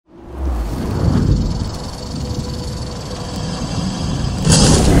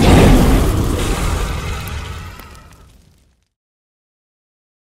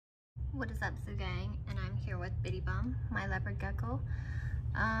Bitty Bum, my leopard gecko.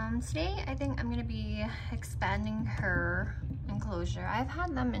 Today I think I'm gonna be expanding her enclosure. I've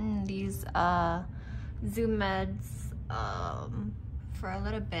had them in these Zoo Meds for a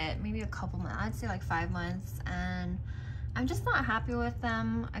little bit, maybe a couple months, I'd say like 5 months, and I'm just not happy with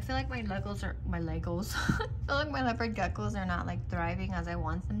them. I feel like my Legos I feel like my leopard geckos are not like thriving as I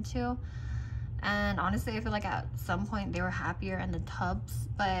want them to. And honestly, I feel like at some point they were happier in the tubs,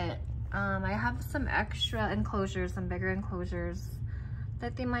 but I have some extra enclosures, some bigger enclosures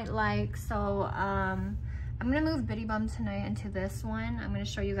that they might like. So I'm gonna move Bitty Bum tonight into this one. I'm gonna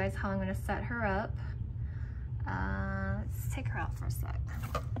show you guys how I'm gonna set her up. Let's take her out for a sec.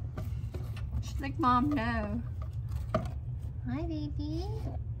 She's like, Mom, no. Hi, baby.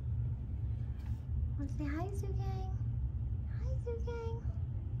 Wanna say hi, Zoo Gang? Hi, Zoo Gang.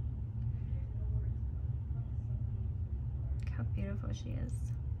 Look how beautiful she is.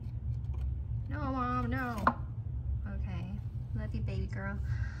 No, Mom, no. Okay, love you, baby girl.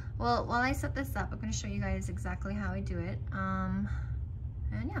 Well, while I set this up, I'm going to show you guys exactly how I do it. And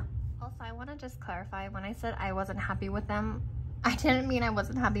yeah. Also, I want to just clarify, when I said I wasn't happy with them, I didn't mean I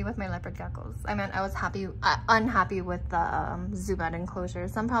wasn't happy with my leopard geckos. I meant I was unhappy with the Zoo Med enclosure.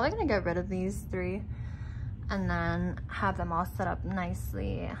 So I'm probably going to get rid of these 3 and then have them all set up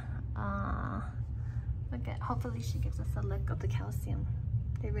nicely. Look at, hopefully she gives us a lick of the calcium.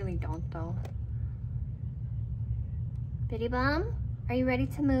 They really don't though. Bitty Bum, are you ready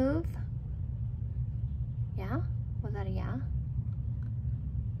to move? Yeah? Was that a yeah?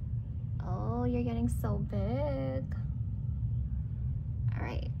 Oh, you're getting so big. All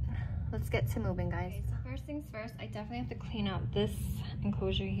right, let's get to moving, guys. Okay, so first things first, I definitely have to clean out this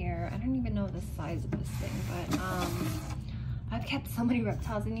enclosure here. I don't even know the size of this thing, but I've kept so many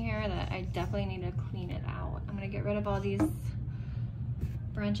reptiles in here that I definitely need to clean it out. I'm gonna get rid of all these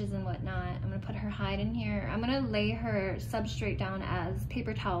branches and whatnot. I'm gonna put her hide in here. I'm gonna lay her substrate down as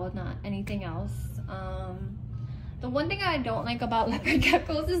paper towel, not anything else. The one thing I don't like about leopard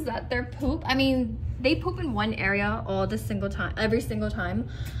geckos is that their poop, I mean, they poop in one area every single time,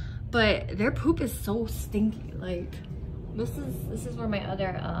 but their poop is so stinky. Like, this is where my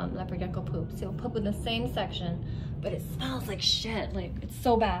other leopard gecko poops. He'll poop in the same section, but it smells like shit. Like, it's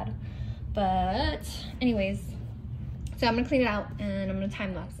so bad. But anyways, so I'm gonna clean it out and I'm gonna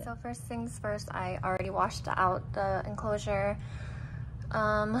time lapse it. So first things first, I already washed out the enclosure.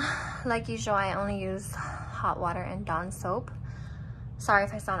 Like usual, I only use hot water and Dawn soap. Sorry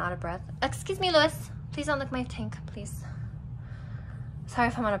if I sound out of breath. Excuse me, Lewis. Please don't lick my tank, please. Sorry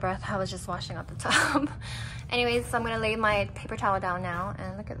if I'm out of breath. I was just washing out the tub. Anyways, so I'm gonna lay my paper towel down now,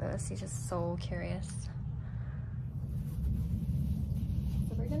 and look at Lewis. He's just so curious.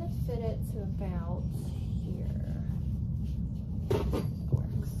 So we're gonna fit it to about here. It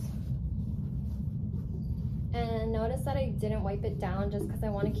works. And notice that I didn't wipe it down just because I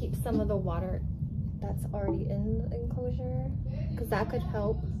want to keep some of the water that's already in the enclosure, because that could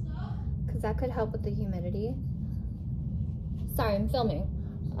help. With the humidity. Sorry, I'm filming.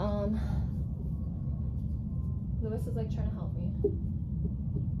 Lewis is like trying to help me.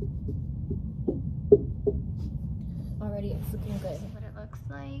 Already it's looking good. What it looks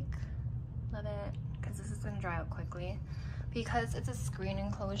like. Love it, because this is gonna dry out quickly. Because it's a screen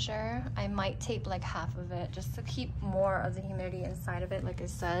enclosure, I might tape like half of it just to keep more of the humidity inside of it, like I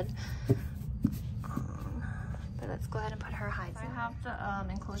said. But let's go ahead and put her hides in. I have the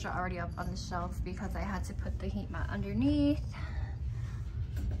enclosure already up on the shelf because I had to put the heat mat underneath.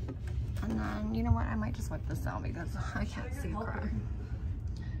 And then, you know what, I might just wipe this out because I can't see crap.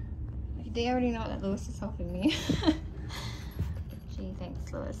 They already know that Lewis is helping me. Gee,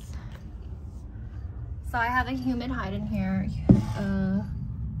 thanks, Lewis. So I have a humid hide in here.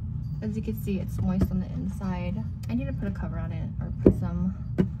 As you can see, it's moist on the inside. I need to put a cover on it or put some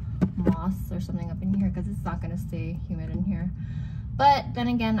moss or something up in here because it's not going to stay humid in here. But then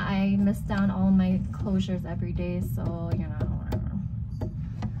again, I mist down all my closures every day, so you know, whatever.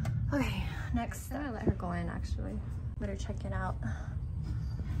 Okay, next I'm gonna let her go in actually. Let her check it out.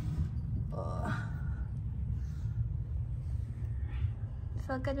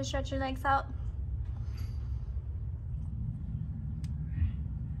 Feel good to stretch your legs out?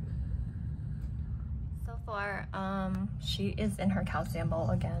 She is in her calcium bowl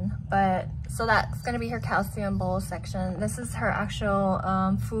again, but so that's gonna be her calcium bowl section. This is her actual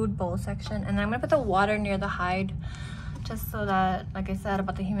food bowl section, and I'm gonna put the water near the hide just so that, like I said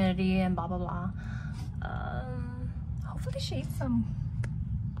about the humidity and blah blah blah, hopefully she eats some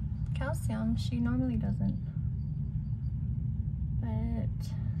calcium. She normally doesn't, but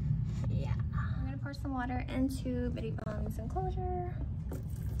yeah. I'm gonna pour some water into Bitty Bum's enclosure.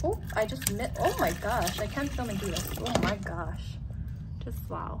 Oh, I just missed. Oh my gosh, I can't film and do this. Oh my gosh. Just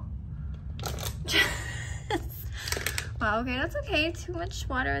wow. Wow, okay, that's okay. Too much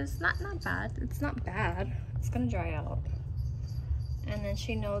water is not bad. It's not bad. It's gonna dry out. And then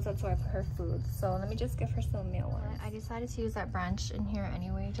she knows that's where I put her food. So let me just give her some mealworms. I decided to use that branch in here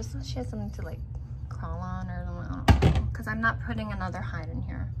anyway, just so she has something to like crawl on or something. I don't know. Because I'm not putting another hide in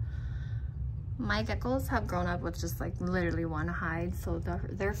here. My geckos have grown up with just like literally one hide, so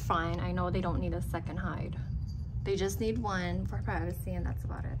they're fine. I know they don't need a second hide. They just need one for privacy, and that's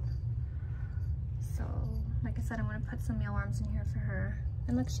about it. So, like I said, I'm gonna put some mealworms in here for her.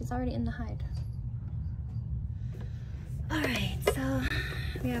 And look, she's already in the hide. Alright, so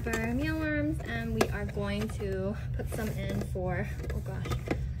we have our mealworms, and we are going to put some in for, oh gosh,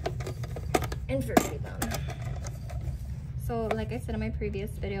 in for baby bum. So like I said in my previous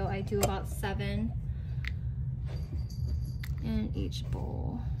video, I do about 7 in each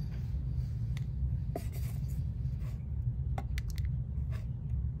bowl.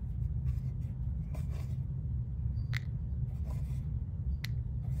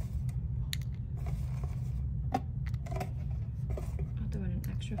 I'll throw in an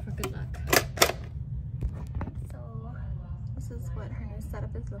extra for good luck. So this is what her new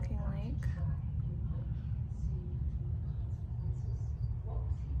setup is looking like.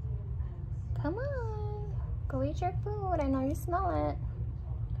 Come on, go eat your food. I know you smell it.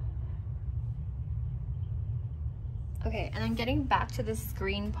 Okay, and then getting back to the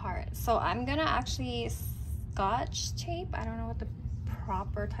screen part. So I'm gonna actually scotch tape. I don't know what the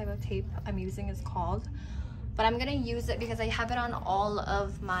proper type of tape I'm using is called, but I'm gonna use it because I have it on all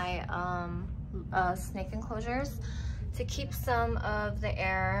of my snake enclosures to keep some of the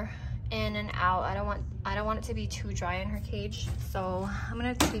air in and out. I don't want it to be too dry in her cage, so I'm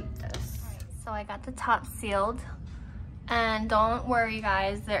gonna tape this. So I got the top sealed, and don't worry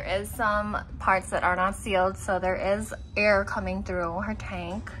guys, there is some parts that are not sealed, so there is air coming through her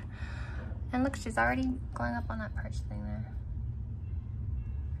tank. And look, she's already going up on that perch thing there.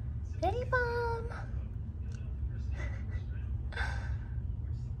 Bitty bum.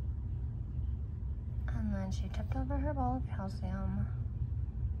 And then she tipped over her bowl of calcium.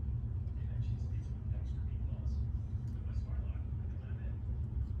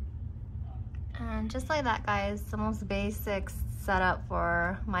 And just like that, guys, the most basic setup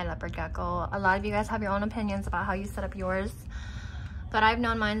for my leopard gecko. A lot of you guys have your own opinions about how you set up yours, but I've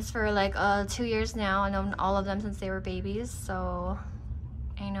known mine for like 2 years now. I've known all of them since they were babies, so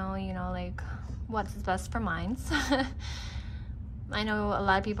I know, you know, like what's best for mine. I know a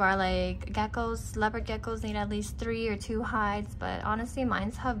lot of people are like, leopard geckos need at least 3 or 2 hides, but honestly,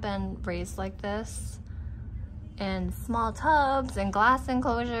 mines have been raised like this in small tubs and glass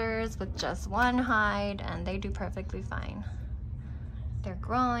enclosures with just 1 hide, and they do perfectly fine. They're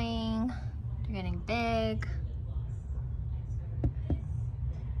growing, they're getting big.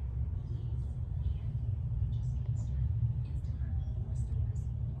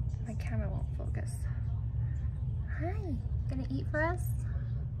 My camera won't focus. Hi, gonna eat for us?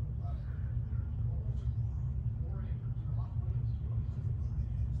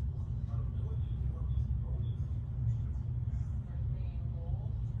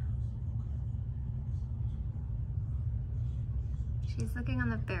 She's looking on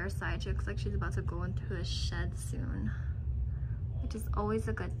the bare side. She looks like she's about to go into a shed soon, which is always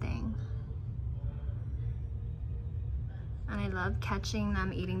a good thing. And I love catching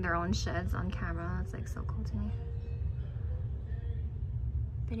them eating their own sheds on camera. It's like so cool to me.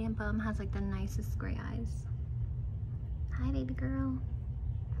 Bitty and Bum has like the nicest gray eyes. Hi, baby girl.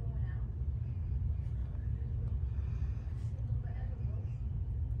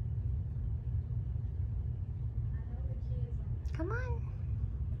 Come on.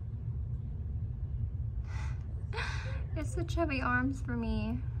 You're so chubby arms for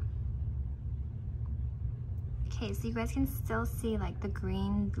me. Okay, so you guys can still see like the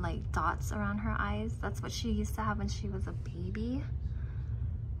green like dots around her eyes. That's what she used to have when she was a baby.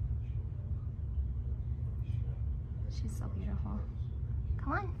 She's so beautiful.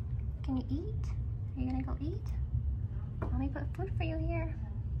 Come on, can you eat? Are you gonna go eat? Let me put food for you here.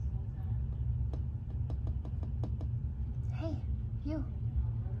 Hey, you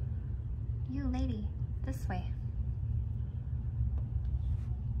lady, this way.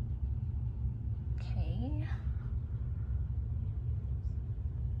 Okay.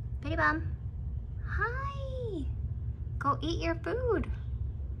 Bitty Bum, hi. Go eat your food.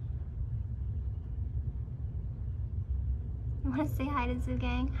 You want to say hi to Zoo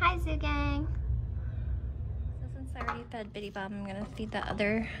Gang? Hi, Zoo Gang. So since I already fed Bitty Bum, I'm gonna feed the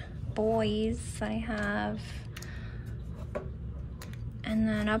other boys I have. And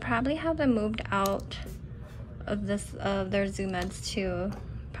then I'll probably have them moved out of their zoo meds too,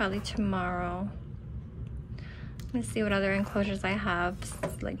 probably tomorrow. Let me see what other enclosures I have,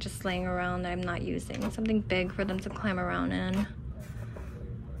 like just laying around that I'm not using. Something big for them to climb around in.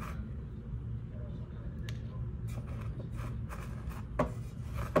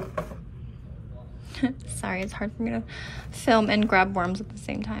 Sorry, it's hard for me to film and grab worms at the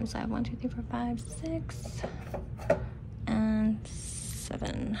same time. So I have 1, 2, 3, 4, 5, 6, and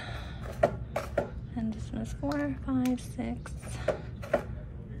 7. And this one is 4, 5, 6,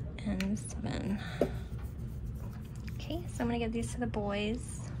 and 7. Okay, so I'm gonna give these to the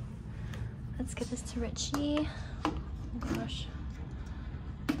boys. Let's give this to Richie. Oh gosh.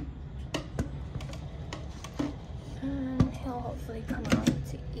 And he'll hopefully come out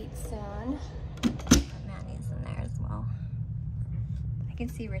to eat soon. Manny's in there as well. I can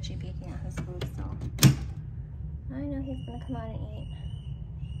see Richie peeking at his food, so I know he's gonna come out and eat.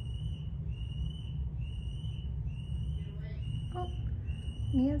 Oh,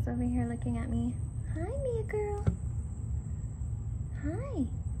 Mia's over here looking at me. Hi, Mia girl. Hi.